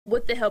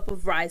With the help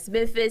of Rise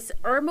Memphis,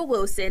 Irma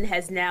Wilson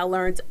has now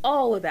learned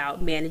all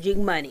about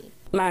managing money.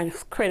 My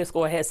credit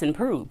score has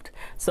improved,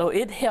 so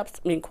it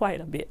helps me quite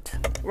a bit.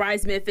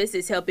 Rise Memphis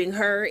is helping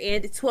her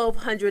and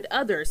 1,200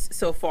 others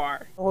so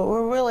far. What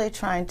we're really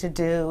trying to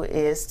do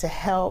is to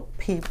help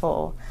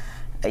people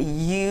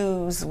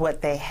use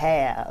what they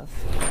have.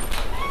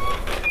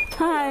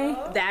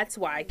 Hi. That's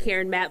why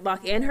Karen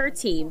Matlock and her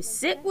team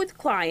sit with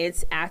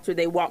clients after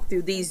they walk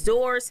through these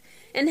doors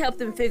and help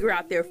them figure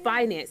out their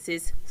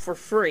finances for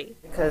free.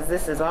 Because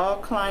this is all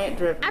client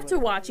driven. After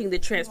watching the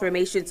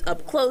transformations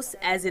up close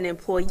as an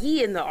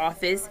employee in the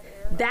office,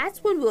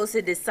 that's when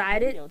Wilson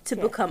decided to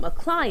become a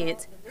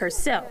client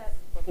herself.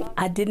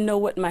 I didn't know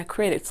what my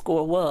credit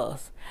score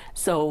was,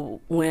 so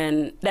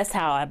that's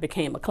how I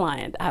became a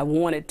client. I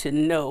wanted to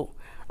know,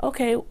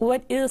 okay,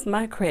 what is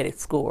my credit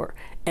score?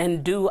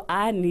 And do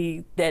I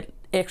need that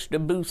extra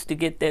boost to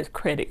get that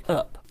credit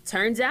up?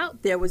 Turns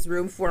out there was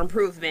room for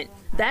improvement.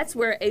 That's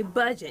where a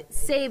budget,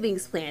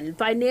 savings plan, and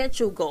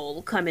financial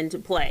goal come into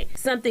play,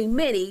 something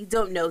many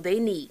don't know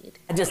they need.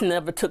 I just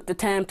never took the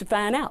time to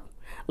find out.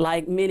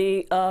 Like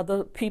many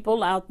other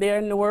people out there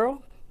in the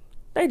world,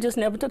 they just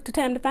never took the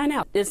time to find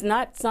out. It's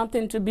not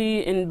something to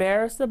be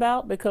embarrassed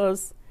about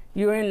because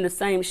you're in the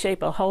same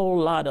shape a whole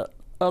lot of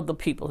other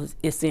people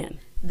is in.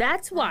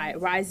 That's why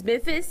Rise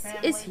Memphis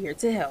is here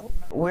to help.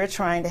 We're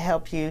trying to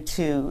help you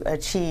to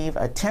achieve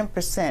a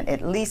 10%,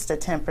 at least a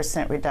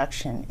 10%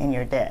 reduction in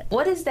your debt.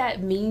 What does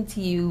that mean to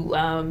you?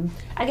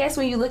 I guess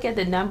when you look at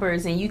the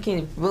numbers and you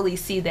can really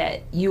see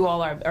that you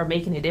all are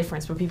making a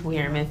difference for people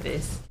here in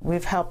Memphis.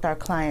 We've helped our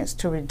clients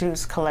to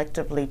reduce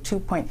collectively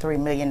 $2.3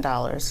 million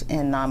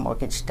in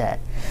non-mortgage debt.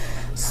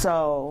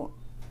 So,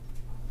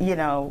 you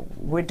know,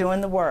 we're doing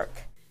the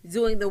work.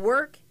 Doing the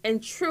work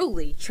and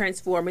truly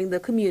transforming the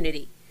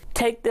community.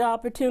 Take the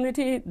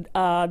opportunity.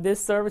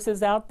 This service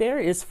is out there.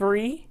 It's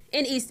free.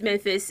 In East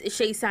Memphis,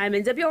 Shay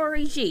Simon,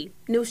 WREG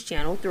News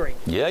Channel 3.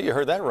 Yeah, you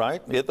heard that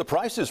right. The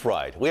price is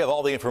right. We have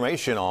all the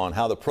information on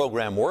how the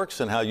program works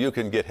and how you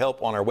can get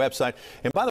help on our website. And by the